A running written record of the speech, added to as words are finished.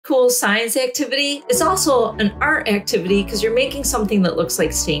cool science activity, it's also an art activity because you're making something that looks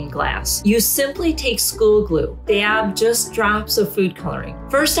like stained glass. You simply take school glue, dab just drops of food coloring.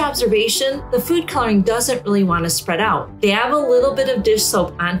 First observation, the food coloring doesn't really want to spread out. Dab a little bit of dish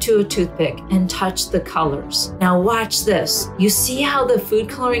soap onto a toothpick and touch the colors. Now watch this. You see how the food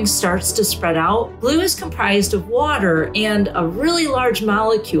coloring starts to spread out? Glue is comprised of water and a really large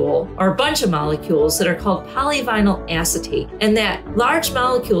molecule, or a bunch of molecules that are called polyvinyl acetate. And that large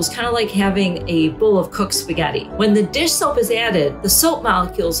molecule is kind of like having a bowl of cooked spaghetti. When the dish soap is added, the soap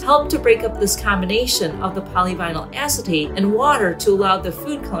molecules help to break up this combination of the polyvinyl acetate and water to allow the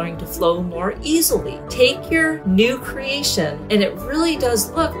food coloring to flow more easily. Take your new creation and it really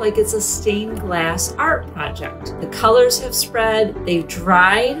does look like it's a stained glass art project. The colors have spread, they've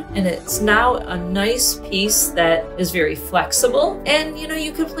dried, and it's now a nice piece that is very flexible. And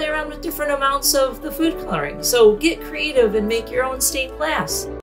you could play around with different amounts of the food coloring. So get creative and make your own stained glass.